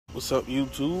What's up,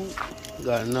 YouTube?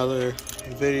 Got another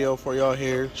video for y'all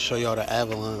here. Show y'all the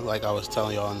Avalon, like I was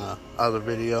telling y'all in the other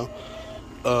video.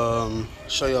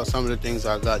 Show y'all some of the things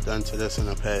I got done to this in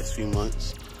the past few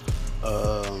months.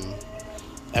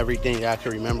 Everything I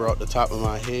can remember off the top of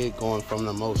my head, going from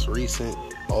the most recent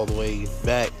all the way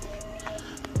back.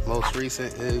 Most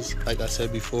recent is, like I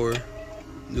said before,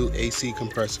 new AC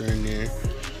compressor in there.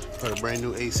 Put a brand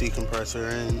new AC compressor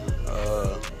in.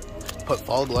 Put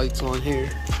fog lights on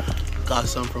here. Got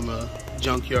some from a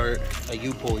junkyard, a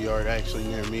U-Pull yard actually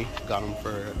near me. Got them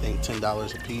for I think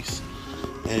 $10 a piece,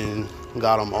 and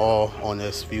got them all on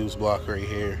this fuse block right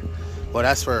here. Well,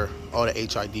 that's for all the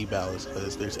HID ballads,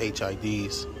 because there's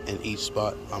HIDs in each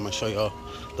spot. I'm gonna show y'all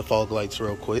the fog lights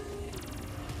real quick.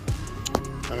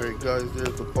 Alright guys,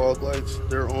 there's the fog lights.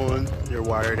 They're on. They're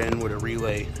wired in with a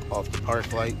relay off the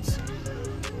park lights.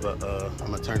 But I'm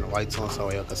gonna turn the lights on so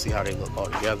y'all can see how they look all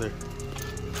together.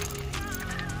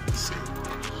 Let's see.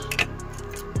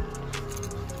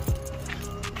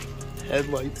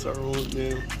 Headlights are on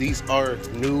now. These are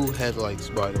new headlights,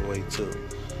 by the way, too.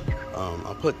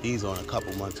 I put these on a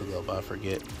couple months ago, but I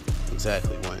forget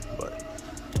exactly when. But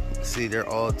see, they're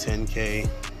all 10K,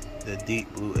 the deep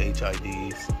blue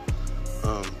HIDs.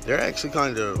 They're actually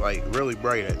kind of like really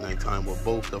bright at nighttime with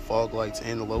both the fog lights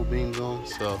and the low beams on.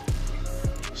 So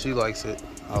she likes it.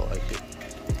 I like it.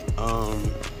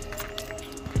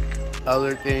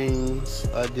 Other things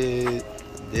I did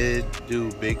do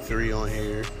big 3 on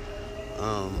here.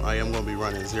 I am going to be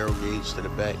running 0 gauge to the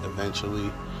back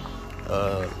eventually.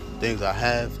 Things I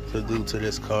have to do to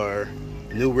this car: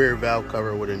 new rear valve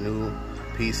cover with a new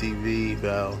PCV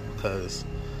valve, because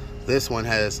this one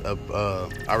has a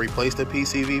I replaced the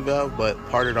PCV valve, but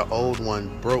part of the old one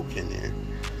broke in there.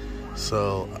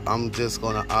 So I'm just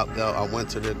gonna opt out. I went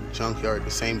to the junkyard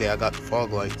the same day I got the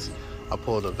fog lights. I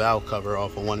pulled a valve cover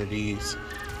off of one of these,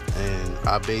 and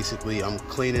I'm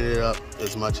cleaning it up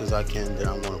as much as I can. Then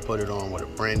I'm gonna put it on with a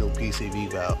brand new PCV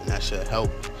valve, and that should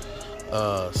help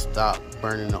stop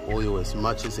burning the oil as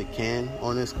much as it can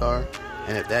on this car.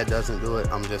 And if that doesn't do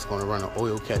it, I'm just gonna run an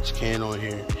oil catch can on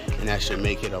here, and that should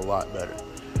make it a lot better.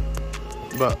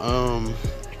 But gonna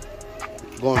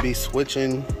be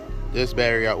switching this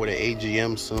battery out with an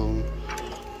AGM soon.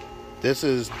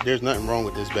 There's nothing wrong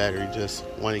with this battery, just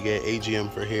want to get AGM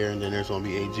for here, and then there's going to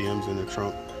be AGMs in the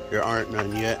trunk. There aren't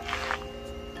none yet.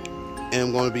 And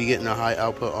I'm going to be getting a high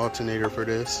output alternator for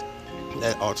this.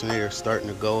 That alternator is starting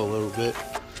to go a little bit.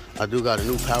 I do got a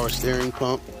new power steering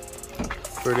pump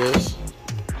for this.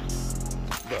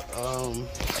 But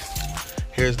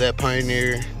here's that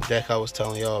Pioneer deck I was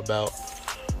telling y'all about.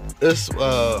 It's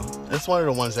one of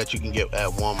the ones that you can get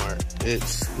at Walmart.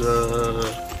 It's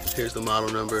here's the model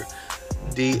number,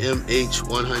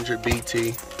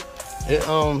 DMH100BT.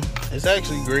 It's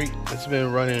actually great. It's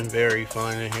been running very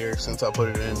fine in here since I put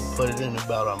it in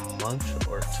about a month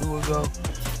or 2 ago.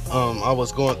 I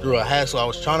was going through a hassle. I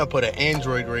was trying to put an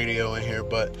Android radio in here,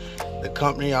 but the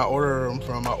company I ordered them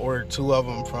from, I ordered 2 of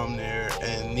them from there,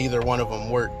 and neither one of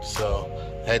them worked. So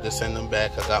I had to send them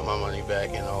back. I got my money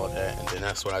back and all of that, and then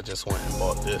that's when I just went and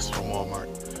bought this from Walmart.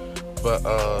 But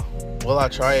will I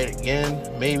try it again?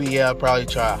 Maybe, yeah. I'll probably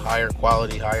try a higher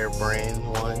quality, higher brand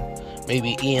one.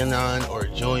 Maybe Enon or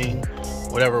Join,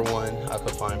 whatever one I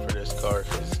could find for this car.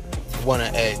 Because I want to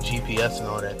add GPS and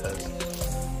all that, because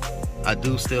I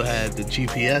do still have the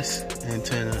GPS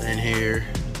antenna in here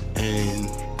and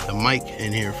the mic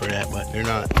in here for that, but they're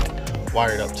not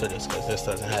wired up to this because this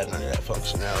doesn't have none of that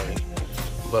functionality.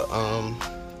 But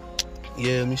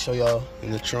yeah, let me show y'all in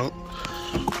the trunk.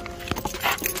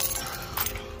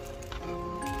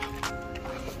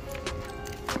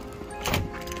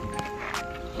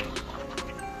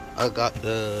 I got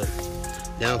the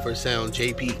Down for Sound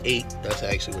JP8. That's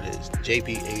actually what it is,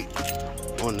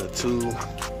 JP8 on the 2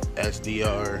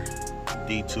 SDR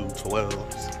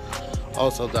D212s.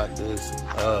 Also got this,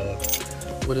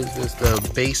 what is this, the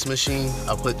bass machine.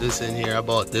 I put this in here. I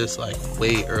bought this like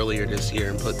way earlier this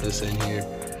year and put this in here.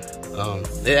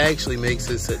 It actually makes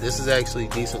this is actually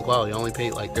decent quality. I only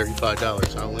paid like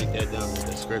 $35. I'll link that down in the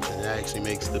description. It actually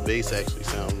makes the bass actually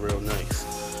sound real nice.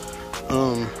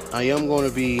 I am going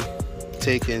to be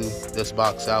taking this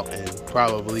box out and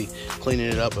probably cleaning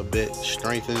it up a bit,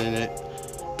 strengthening it.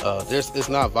 It's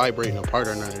not vibrating apart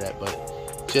or none of that, but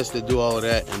just to do all of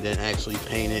that and then actually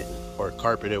paint it or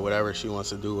carpet it, whatever she wants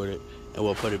to do with it, and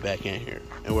we'll put it back in here.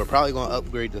 And we're probably going to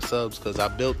upgrade the subs, because I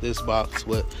built this box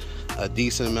with a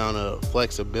decent amount of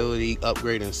flexibility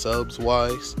upgrading subs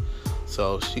wise.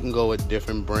 So she can go with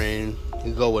different brand. You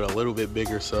can go with a little bit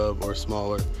bigger sub or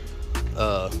smaller,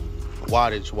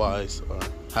 wattage wise, or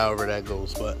however that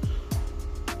goes. But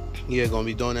yeah, gonna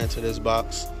be doing that to this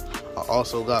box. I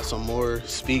also got some more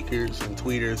speakers and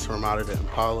tweeters from out of the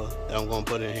Impala that I'm gonna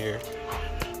put in here.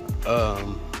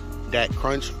 That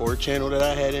Crunch 4 channel that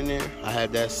I had in there, I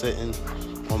have that sitting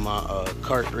on my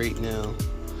cart right now.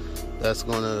 That's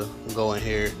gonna go in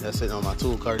here. That's sitting on my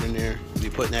tool cart in there. I'll be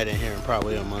putting that in here in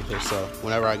probably a month or so,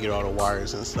 whenever I get all the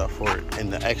wires and stuff for it,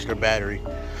 and the extra battery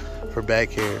for back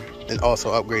here, and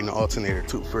also upgrading the alternator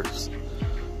too first.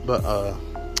 But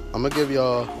I'm gonna give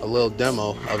y'all a little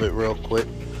demo of it real quick.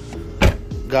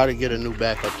 Gotta get a new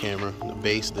backup camera. The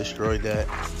bass destroyed that.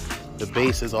 The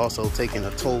bass is also taking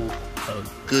a toll, a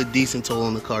good decent toll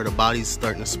on the car. The body's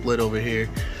starting to split over here.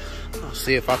 I'll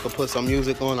see if I could put some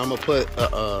music on. I'm gonna put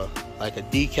like a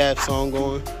decaf song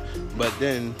on, but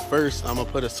then first I'm gonna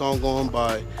put a song on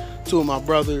by two of my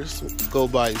brothers, go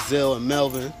by Zeal and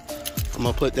Melvin. I'm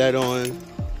gonna put that on,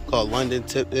 called London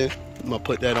Tipton. I'm gonna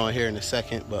put that on here in a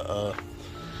second, but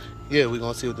yeah, we're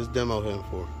gonna see what this demo is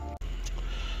for.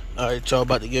 Alright, y'all,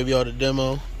 about to give y'all the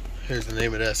demo. Here's the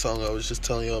name of that song I was just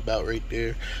telling y'all about right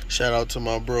there. Shout out to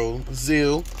my bro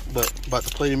Zeal. But about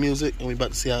to play the music and we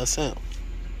about to see how it sounds.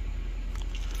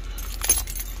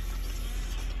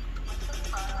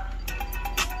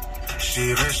 She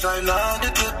reached like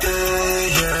London today,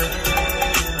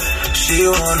 yeah. She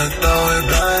wanna throw it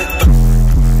back.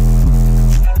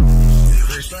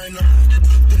 She reached like London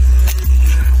today,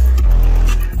 yeah.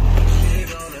 She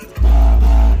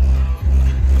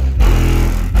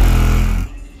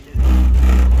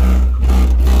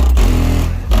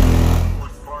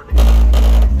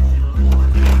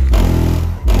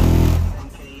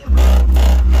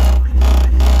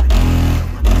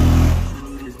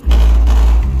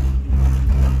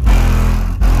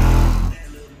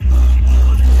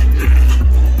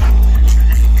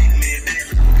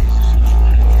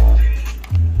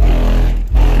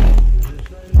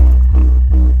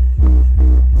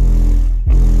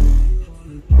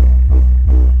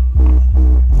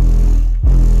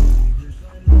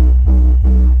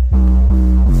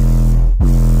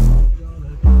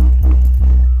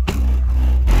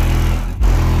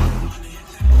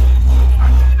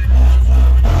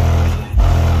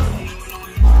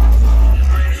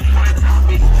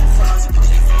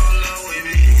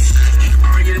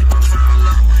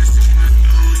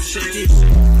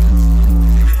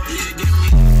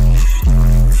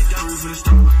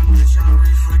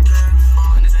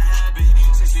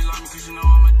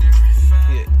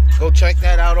gonna check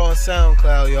that out on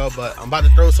SoundCloud, y'all. But I'm about to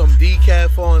throw some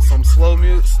decaf on, some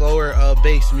slower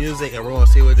bass music, and we're gonna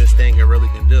see what this thing really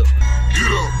can do.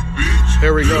 get up, bitch.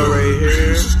 Here we go, right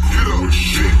here. Get up,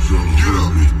 shit, get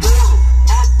up.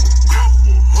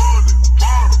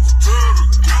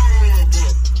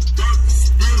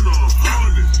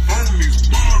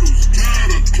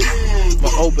 I'm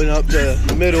gonna open up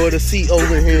the middle of the seat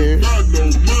over here.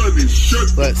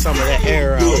 Let some of that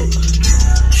air out.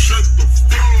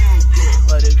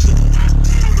 Let it go.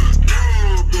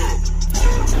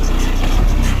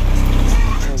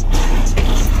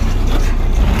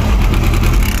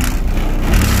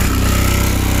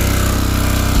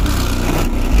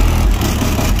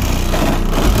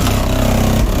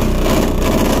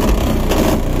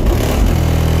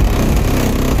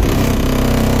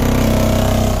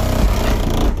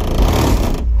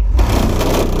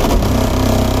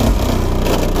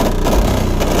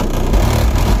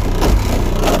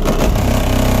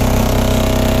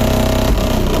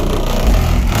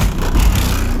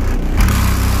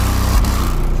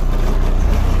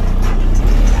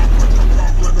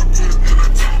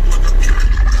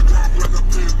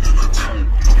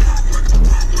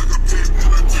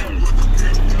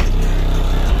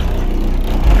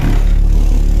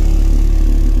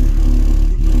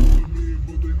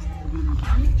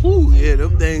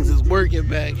 Things is working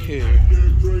back here.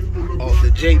 Oh, the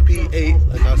JP8,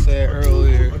 like I said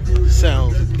earlier,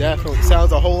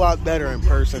 sounds a whole lot better in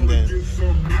person than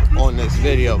on this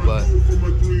video. But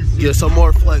get some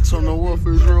more flex on the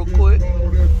woofers real quick.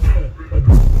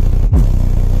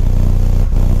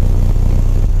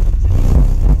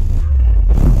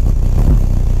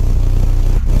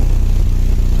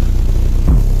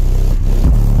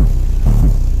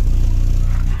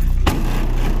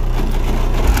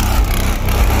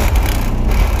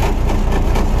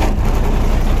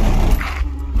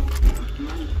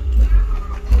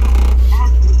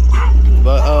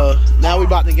 Now we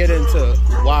about to get into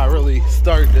why I really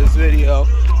started this video.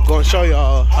 I'm gonna show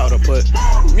y'all how to put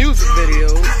music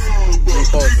videos. Let me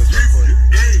pause this real quick.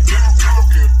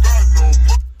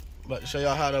 But to show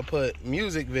y'all how to put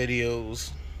music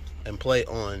videos and play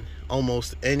on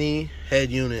almost any head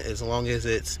unit, as long as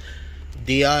it's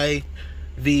DI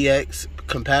VX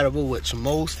compatible, which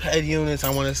most head units,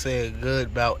 I want to say a good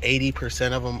about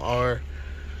 80% of them are.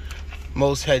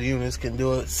 Most head units can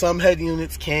do it. Some head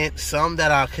units can't. Some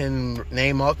that I can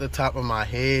name off the top of my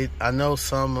head. I know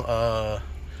some,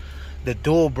 the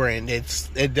dual brand,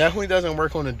 it definitely doesn't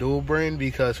work on the dual brand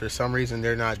because for some reason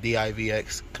they're not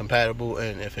DIVX compatible.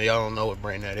 And if y'all don't know what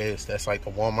brand that is, that's like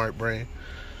the Walmart brand.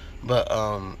 But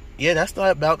yeah, that's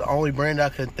not about the only brand I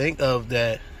can think of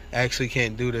that actually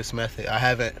can't do this method. I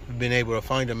haven't been able to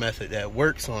find a method that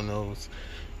works on those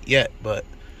yet, but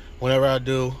whenever I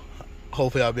do,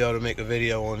 hopefully I'll be able to make a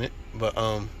video on it. But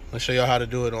I'll show y'all how to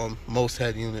do it on most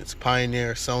head units: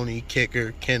 Pioneer, Sony,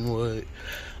 Kicker, Kenwood,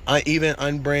 even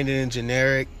unbranded and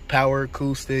generic, Power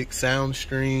Acoustic,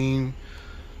 Soundstream,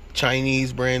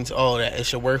 Chinese brands, all that. It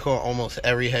should work on almost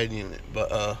every head unit.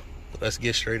 But let's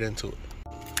get straight into it.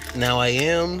 Now I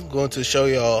am going to show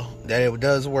y'all that it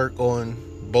does work on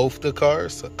both the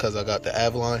cars, because I got the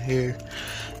Avalon here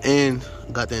and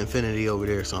got the Infinity over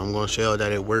there. So I'm going to show y'all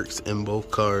that it works in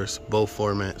both cars, both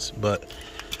formats. But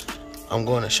I'm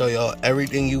going to show y'all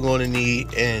everything you're going to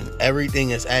need, and everything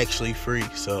is actually free.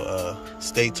 So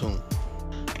stay tuned.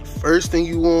 First thing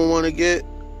you going to want to get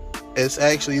is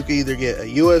actually, you can either get a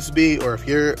USB, or if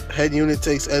your head unit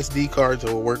takes SD cards,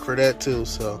 it will work for that too.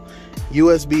 So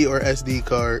USB or SD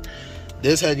card.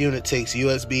 This head unit takes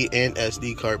USB and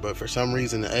SD card, but for some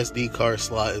reason the SD card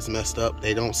slot is messed up.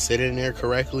 They don't sit in there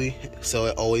correctly, so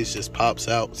it always just pops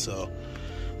out. So,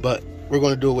 but we're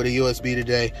going to do it with a USB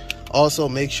today. Also,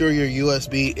 make sure your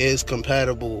USB is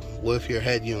compatible with your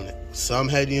head unit. Some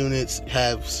head units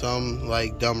have some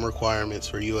like dumb requirements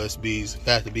for USBs.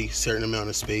 Got to be a certain amount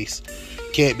of space.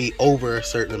 Can't be over a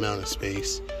certain amount of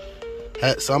space.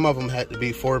 Some of them had to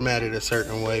be formatted a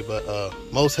certain way, but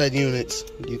most head units,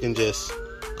 you can just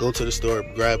go to the store,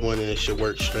 grab one, and it should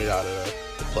work straight out of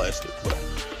the plastic. But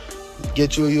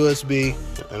get you a USB,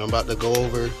 and I'm about to go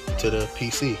over to the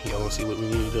PC. Y'all want to see what we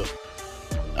need to do.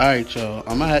 Alright, y'all,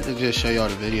 I'm gonna have to just show y'all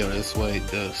the video this way.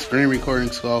 The screen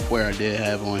recording software I did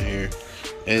have on here,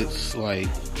 it's like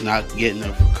not getting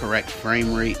a correct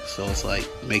frame rate, so it's like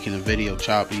making the video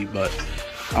choppy. But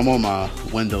I'm on my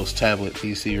Windows tablet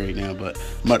PC right now, but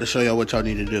I'm about to show y'all what y'all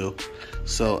need to do.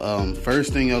 So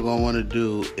first thing y'all gonna want to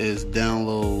do is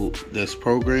download this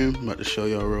program. I'm about to show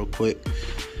y'all real quick.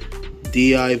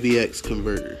 DIVX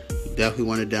converter. You definitely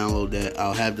want to download that.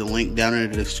 I'll have the link down in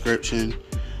the description.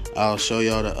 I'll show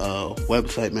y'all the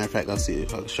website. Matter of fact, I'll see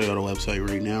if I can show y'all the website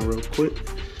right now real quick.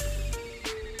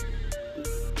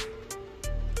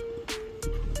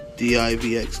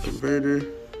 DIVX converter.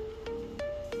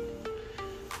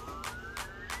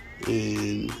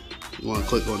 And you want to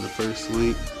click on the first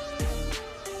link,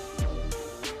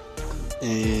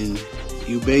 and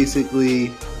you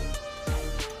basically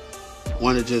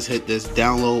want to just hit this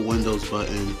download Windows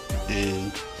button.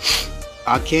 And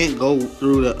I can't go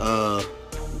through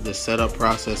the setup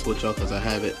process with y'all because I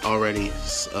have it already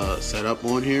set up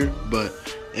on here, but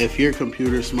if your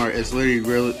computer's smart, it's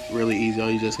literally really easy.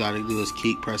 All you just got to do is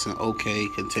keep pressing OK,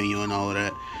 continue, and all of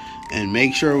that. And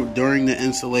make sure during the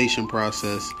installation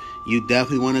process, you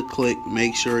definitely want to click,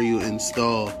 make sure you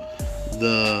install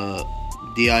the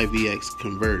DIVX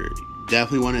converter.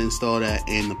 Definitely want to install that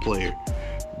in the player.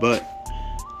 But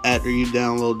after you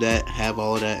download that, have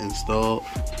all of that installed,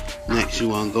 next you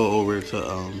want to go over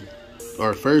to,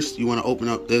 or first you want to open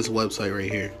up this website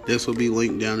right here. This will be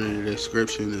linked down in the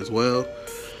description as well.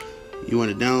 You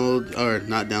want to download, or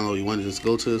not download, you want to just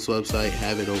go to this website,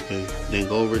 have it open, then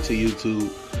go over to YouTube.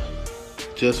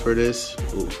 Just for this,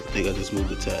 ooh, I think I just moved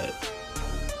the tab.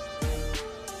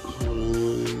 Hold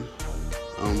on.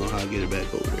 I don't know how to get it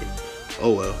back over there.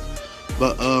 Oh well.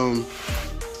 But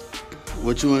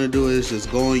what you want to do is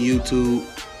just go on YouTube.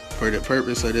 For the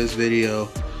purpose of this video,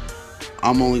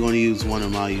 I'm only going to use one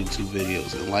of my YouTube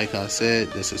videos. And like I said,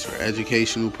 this is for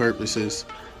educational purposes.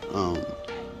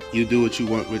 You do what you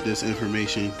want with this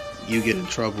information. You get in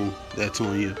trouble, that's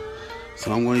on you.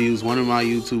 So I'm going to use one of my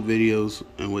YouTube videos,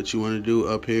 and what you want to do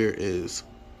up here is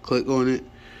click on it,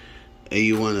 and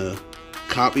you want to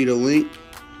copy the link.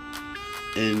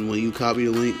 And when you copy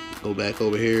the link, go back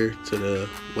over here to the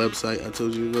website I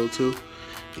told you to go to.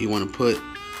 You want to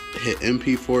hit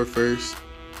MP4 first,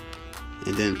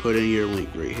 and then put in your link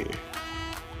right here.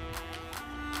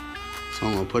 So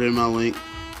I'm going to put in my link.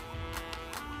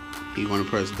 You want to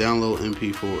press download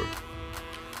MP4.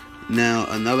 Now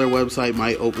another website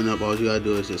might open up. All you gotta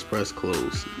do is just press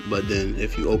close. But then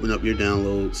if you open up your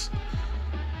downloads,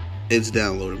 it's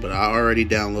downloaded. But I already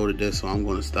downloaded this, so I'm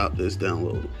going to stop this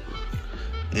download.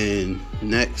 And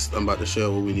next, I'm about to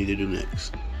show what we need to do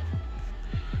next.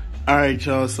 Alright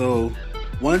y'all, so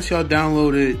once y'all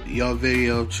downloaded your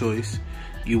video of choice,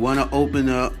 you want to open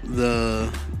up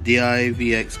the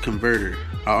DIVX converter.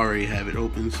 I already have it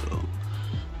open, so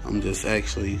I'm just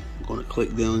actually going to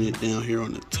click down here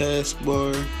on the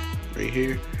taskbar right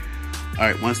here.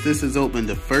 Alright, once this is open,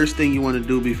 the first thing you want to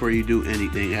do before you do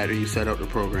anything, after you set up the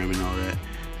program and all that,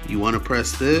 you want to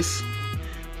press this,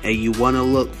 and you want to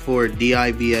look for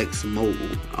DIVX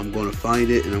mobile. I'm going to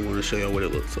find it, and I'm going to show you what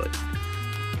it looks like.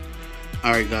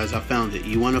 Alright guys, I found it.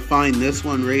 You want to find this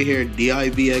one right here,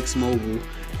 DIVX mobile.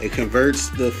 It converts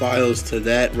the files to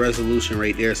that resolution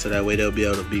right there, so that way they'll be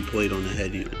able to be played on the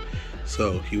head unit.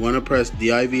 So you want to press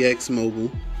DIVX mobile.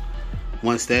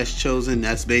 Once that's chosen,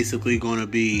 that's basically going to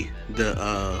be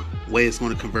the way it's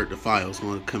going to convert the file. It's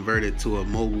going to convert it to a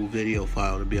mobile video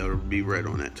file to be able to be read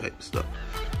on that type of stuff.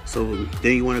 So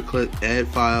then you want to click add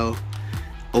file,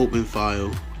 open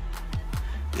file,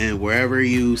 and wherever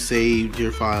you saved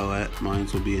your file at, mine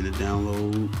will be in the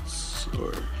downloads,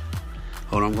 or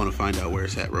hold on, I'm going to find out where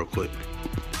it's at real quick.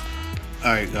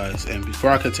 Alright guys, and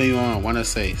before I continue on, I want to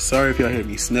say sorry if y'all hear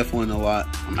me sniffling a lot.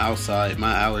 I'm outside,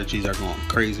 my allergies are going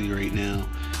crazy right now,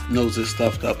 nose is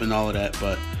stuffed up and all of that.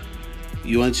 But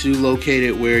once you locate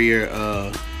it where you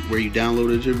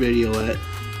downloaded your video at,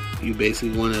 you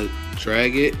basically want to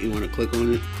drag it, you want to click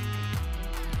on it,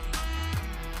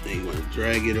 and you want to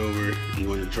drag it over, you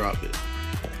want to drop it.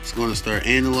 It's going to start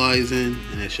analyzing,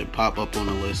 and it should pop up on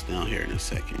the list down here in a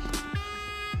second.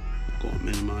 I'm going to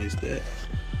minimize that.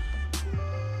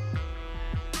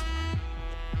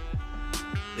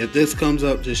 If this comes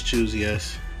up, just choose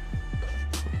yes.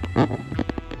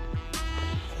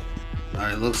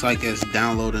 Alright, looks like it's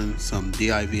downloading some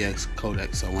DIVX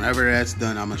codec. So whenever that's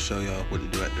done, I'm going to show y'all what to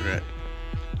do after that.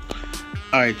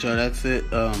 Alright y'all, that's it.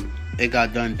 It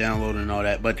got done downloading and all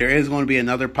that. But there is going to be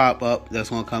another pop-up that's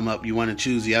going to come up. You want to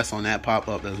choose yes on that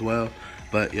pop-up as well.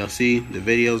 But you'll see the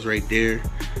videos right there.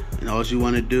 And all you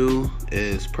want to do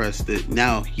is press it.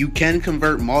 Now, you can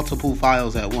convert multiple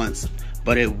files at once,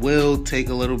 but it will take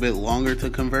a little bit longer to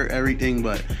convert everything.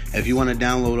 But if you want to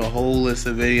download a whole list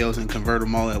of videos and convert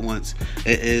them all at once,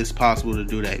 it is possible to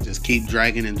do that. Just keep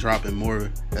dragging and dropping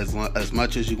more as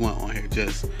much as you want on here.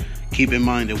 Just keep in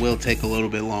mind it will take a little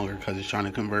bit longer because it's trying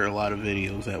to convert a lot of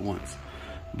videos at once.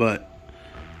 But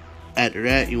after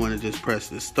that, you want to just press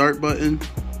the start button,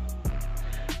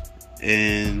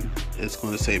 and it's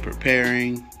going to say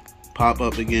preparing, pop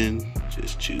up again,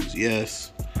 just choose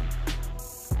yes.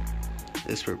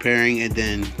 It's preparing, and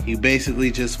then you basically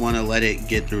just want to let it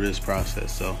get through this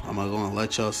process. So I'm going to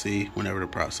let y'all see whenever the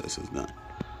process is done.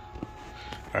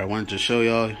 Alright, I wanted to show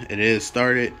y'all it is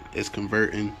started, it's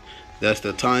converting. That's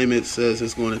the time it says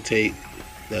it's going to take.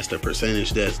 That's the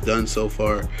percentage that's done so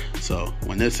far. So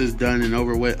when this is done and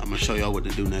over with, I'm going to show y'all what to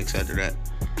do next after that.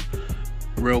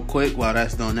 Real quick, while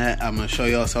that's done that, I'm going to show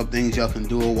y'all some things y'all can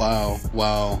do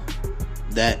while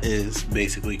that is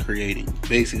basically creating.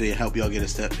 Basically help y'all get a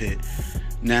step hit.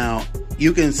 Now,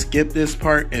 you can skip this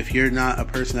part if you're not a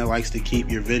person that likes to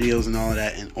keep your videos and all of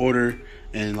that in order,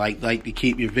 and like to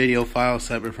keep your video files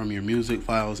separate from your music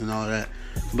files and all of that.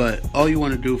 But all you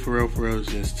want to do for real is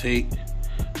just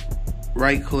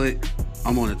right click.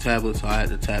 I'm on a tablet, so I had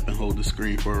to tap and hold the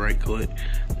screen for a right click,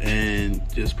 and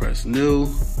just press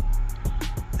new,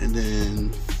 and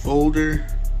then folder,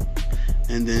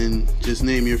 and then just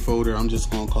name your folder. I'm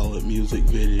just gonna call it music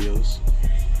videos.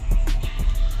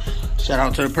 Shout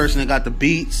out to the person that got the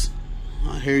beats.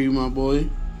 I hear you, my boy.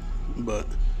 But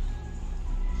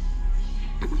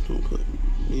don't put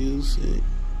music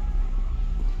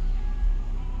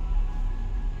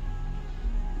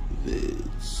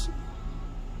vids.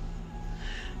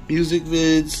 Music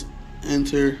vids,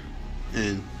 enter,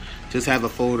 and just have a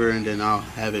folder, and then I'll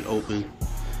have it open.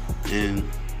 And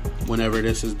whenever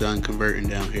this is done converting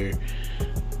down here,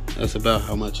 that's about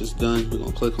how much it's done. We're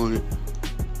gonna click on it.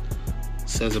 It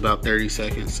says about 30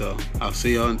 seconds, so I'll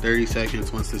see y'all in 30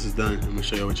 seconds once this is done. I'm gonna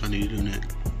show you what y'all need to do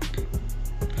next.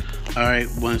 Alright,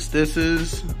 once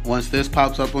this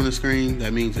pops up on the screen,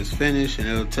 that means it's finished, and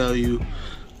it'll tell you,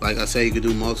 like I say, you can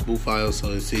do multiple files.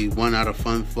 So you see 1 out of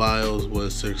 5 files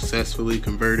was successfully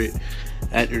converted.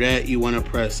 After that, you want to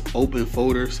press open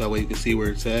folder so that way you can see where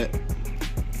it's at,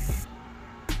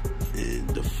 and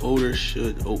the folder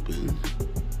should open.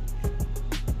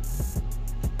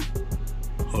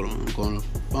 Hold on, I'm going to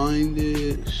find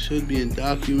it. It should be in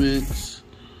documents.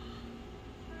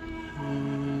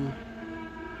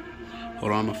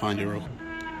 Hold on, I'm going to find it real quick.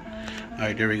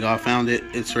 Alright, there we go. I found it.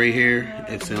 It's right here.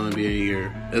 It's going to be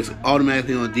it's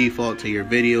automatically on default to your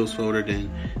videos folder, then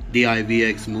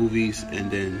DIVX movies, and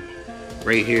then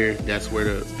right here, that's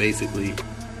where basically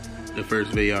the first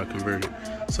video I converted.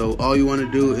 So all you want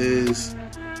to do is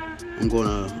I'm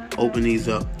gonna open these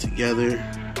up together,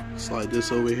 slide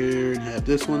this over here and have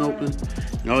this one open.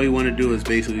 And all you want to do is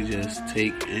basically just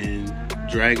take and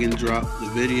drag and drop the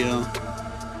video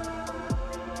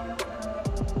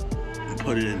and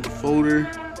put it in the folder,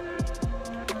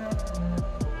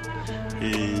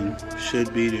 and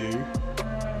should be there.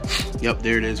 Yep,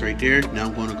 there it is right there. Now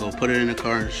I'm gonna go put it in the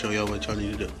car and show y'all what y'all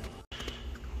need to do.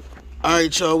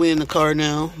 Alright y'all, we in the car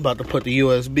now, about to put the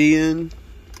USB in.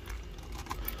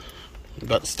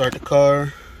 About to start the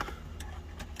car.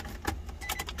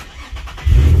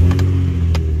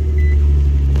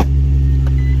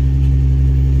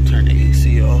 Turn the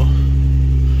AC off.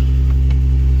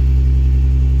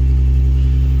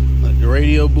 Let the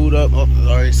radio boot up. Oh, it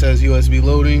already says USB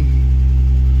loading.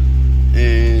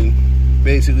 And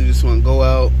basically just want to go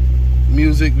out,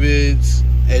 music vids,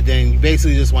 and then you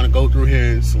basically just want to go through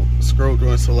here and scroll through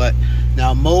and select.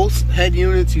 Now most head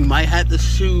units you might have to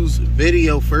choose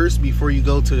video first before you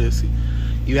go to this.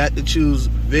 You have to choose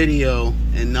video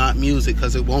and not music,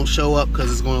 because it won't show up,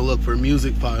 because it's going to look for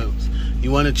music files.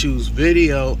 You want to choose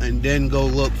video and then go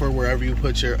look for wherever you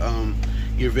put your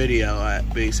video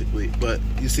at, basically. But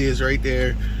you see it's right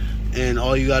there, and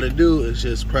all you got to do is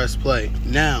just press play.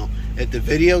 Now if the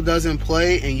video doesn't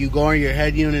play and you go on your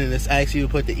head unit and it's asking you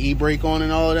to put the e-brake on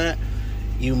and all of that,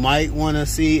 you might want to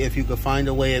see if you could find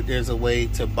a way, if there's a way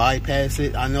to bypass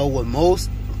it. I know with most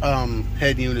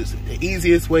head units, the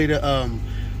easiest way to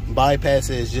bypass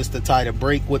it is just to tie the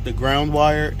brake with the ground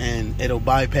wire, and it'll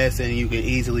bypass it and you can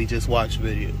easily just watch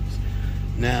videos.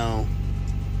 Now,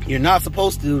 you're not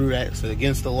supposed to do that. It's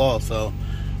against the law, so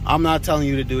I'm not telling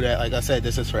you to do that. Like I said,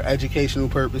 this is for educational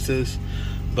purposes.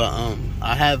 But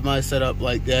I have my setup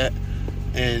like that.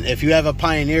 And if you have a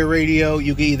Pioneer radio,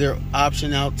 you can either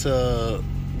option out to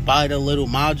buy the little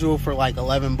module for like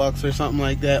 11 bucks or something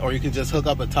like that, or you can just hook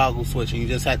up a toggle switch and you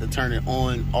just have to turn it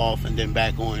on, off, and then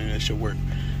back on, and it should work.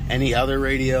 Any other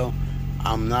radio,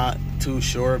 I'm not too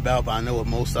sure about, but I know with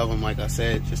most of them, like I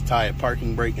said, just tie a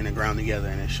parking brake and the ground together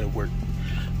and it should work.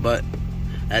 But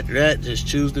after that, just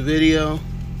choose the video.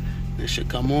 It should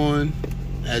come on.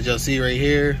 As y'all see right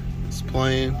here, it's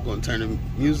playing. I'm going to turn the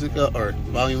music up, or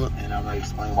volume up, and I'm going to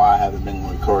explain why I haven't been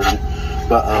recording.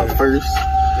 But first,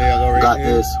 there y'all go right got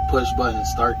here. This push button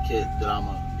start kit that I'm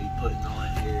going to be putting on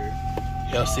here.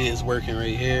 Y'all see it's working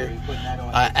right here.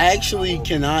 I actually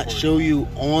cannot show you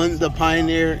on the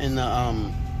Pioneer and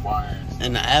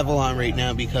the Avalon right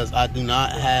now, because I do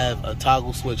not have a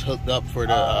toggle switch hooked up for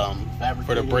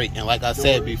the brake. And like I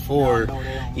said before,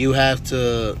 you have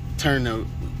to turn the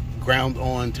ground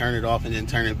on, turn it off, and then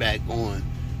turn it back on,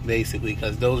 basically,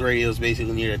 because those radios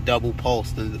basically need a double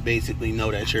pulse to basically know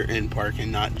that you're in park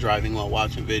and not driving while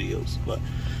watching videos. But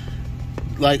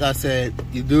like I said,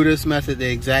 you do this method the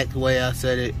exact way I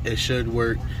said it, it should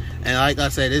work. And like I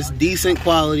said, it's decent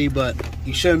quality, but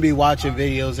you shouldn't be watching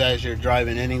videos as you're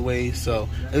driving anyway, so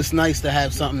it's nice to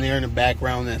have something there in the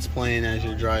background that's playing as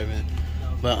you're driving.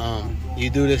 But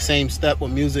you do the same step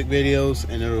with music videos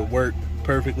and it'll work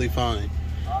perfectly fine.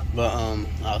 But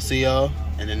I'll see y'all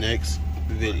in the next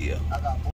video.